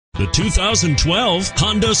The 2012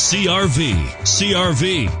 Honda CR-V.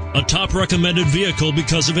 CR-V, a top recommended vehicle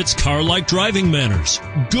because of its car-like driving manners,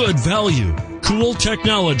 good value, cool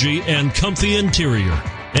technology, and comfy interior,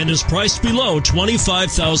 and is priced below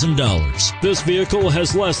 $25,000. This vehicle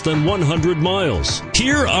has less than 100 miles.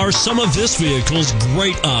 Here are some of this vehicle's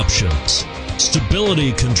great options: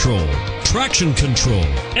 stability control, traction control,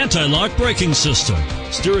 anti-lock braking system,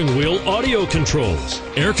 steering wheel audio controls,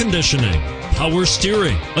 air conditioning, power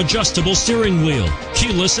steering, adjustable steering wheel,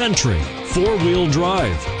 keyless entry, four-wheel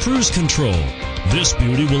drive, cruise control. This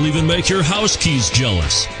beauty will even make your house keys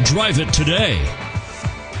jealous. Drive it today.